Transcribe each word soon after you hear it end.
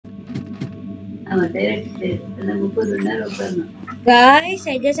Guys,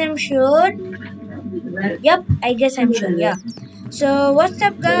 I guess I'm sure. Yep, I guess I'm sure. Yeah. So what's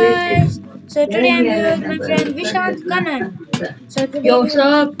up, guys? So today I'm here with my friend VISHANT Kannan. So today, Yo, what's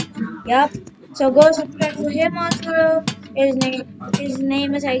up? yep. So go subscribe to him also. His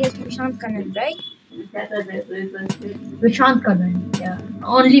name is I guess VISHANT Kannan, right? VISHANT Kannan. Yeah,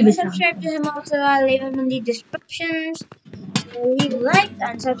 only Go VISHANT. subscribe to him also. I'll leave him in the descriptions. So leave a like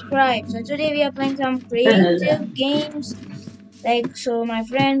and subscribe. So today we are playing some creative games. Like so, my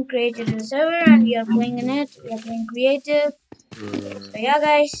friend created a server and we are playing in it. We are playing creative. So yeah,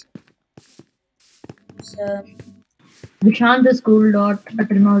 guys. So VISHANT is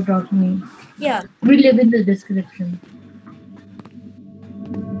cool.atrenos.me. yeah. We live in the description.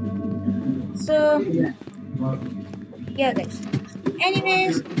 So yeah, guys.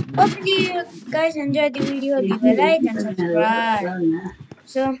 Anyways, hopefully you guys enjoyed the video. Leave a like and subscribe.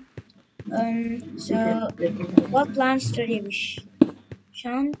 So what plans today,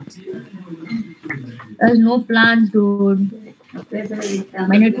 Shant? There's no plans, dude.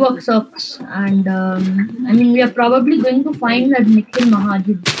 My network sucks, and I mean, we are probably going to find that Nikhil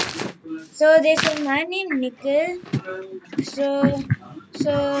Mahajid. So they said my name Nikhil. So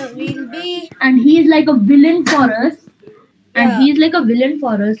we'll be. And he's like a villain for us. And Yeah. he's like a villain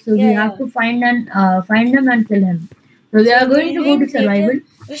for us, so we have to find him and kill him. So we are going to go to survival.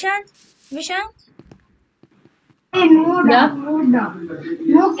 Vishant? Hey, no, Yeah.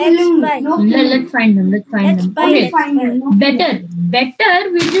 No killing. No killing. Let's find him. Let's find him. Okay. Find him. No Better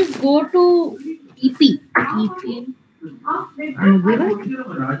we just go to TP.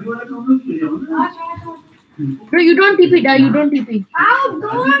 No, you don't TP, da. You don't TP. Ow,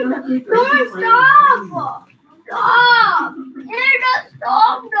 don't stop. Stop. It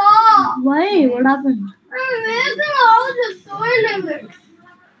stop, stop. Why? What happened? I'm making all the soil limit.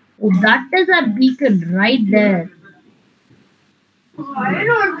 Oh, that is our beacon right there. Why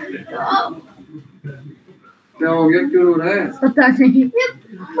not stop? क्या हो गया क्यों रो रहा है पता नहीं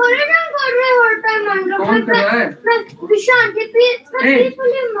परेशान कर रहे हो हर टाइम कौन कर रहा है मैं विशांत ये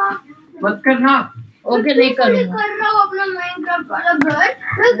पीसफुली मत करना ओके नहीं करूंगा कर रहा हूँ अपना माइनक्राफ्ट वाला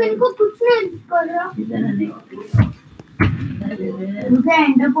घर मैं इनको कुछ नहीं कर रहा मुझे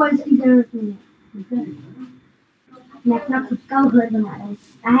एंडर पर्ल्स की जरूरत नहीं है मैं अपना खुद का घर बना रहा हूँ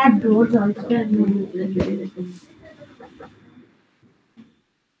I have doors also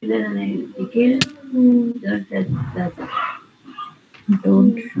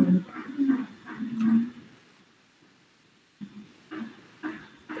Don't shoot.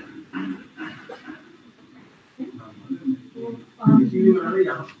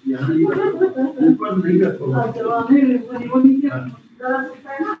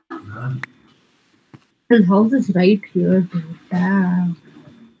 His house is right here. Damn.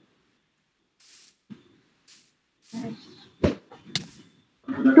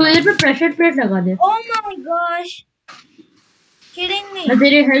 तो इधर पे प्रेशर प्लेट लगा दे Oh my gosh! Kidding me? मैं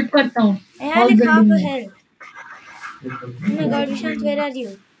तेरी हेल्प करता हूँ I had like half a health. Oh my god, Vishant, where are you?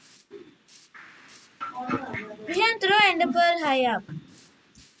 Vishant, throw ender pearl high up.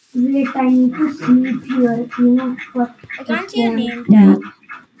 Wait, I need to sleep here. You know what? I can't see your name tag.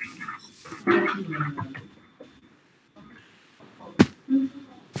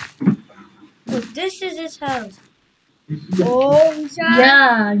 Oh, this is his house. Oh, Vishant.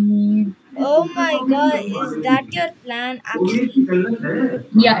 Yeah, I mean. Oh my god, is that your plan actually?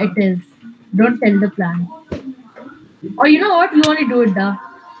 Yeah, it is. Don't tell the plan. Or you know what? You want to do it, da.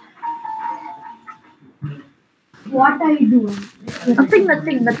 What are you doing? Nothing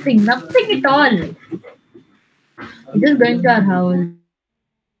at all. We're just going to our house.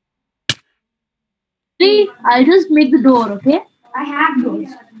 See, I'll just make the door, okay? I have those.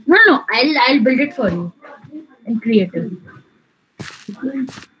 No, I'll build it for you. In creative.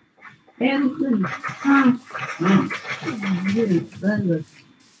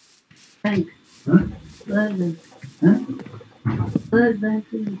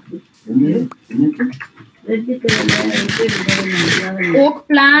 Oak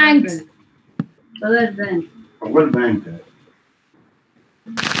planks. Power bank है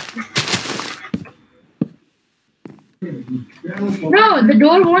No, the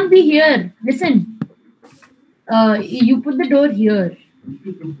door won't be here. Listen. You put the door here.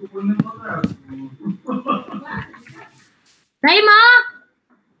 नहीं माँ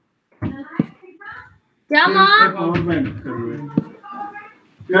क्या माँ power bank कर रहे हैं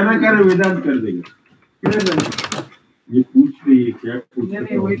क्या ना कर वेदांत कर देगा ये पूछ रही है क्या पूछ रही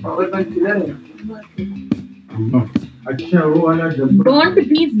है वही पावर बैंक किधर है अच्छा वो वाला जब Don't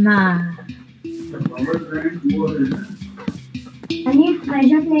be mad. Power bank वो है ना I need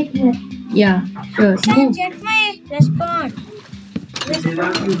treasure plate here. Yeah, sure. Vishant, Move. check my respawn.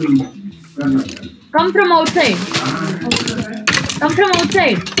 Come from outside. Come from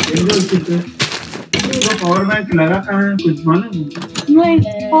outside. Power bank लगा कहाँ है कुछ मालूम है?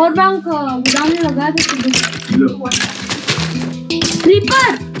 नहीं, पावर बैंक गोदाम में लगा है तो लो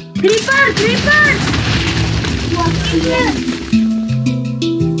creeper creeper creeper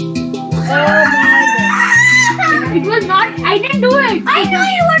It was not. I didn't do it. I know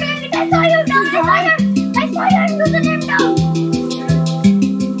you were doing it. I saw you down. I saw you do the name down.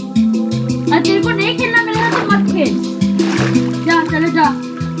 तेरे को नहीं खेलना मिलेगा तो मत खेल. जा चले जा.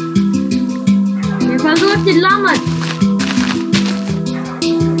 ये फालतू चिल्ला मत.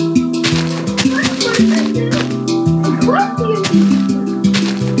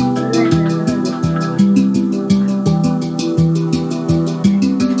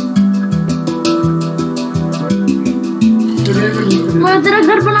 मैं तेरा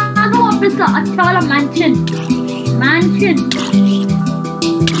घर बना दूं वापस का अच्छा वाला mention.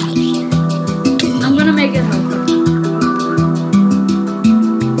 I'm gonna make it house.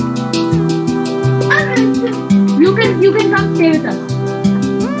 You can come stay with us.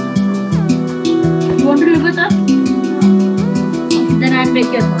 You want to live with us? Then I'll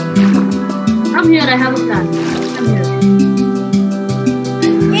make your house. Come here, I have a plan. Come here.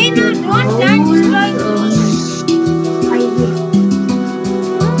 Hey, no, don't plan destroy.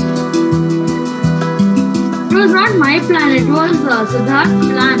 It was not my plan, it was Siddharth's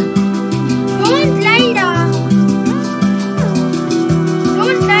plan. Don't lie down.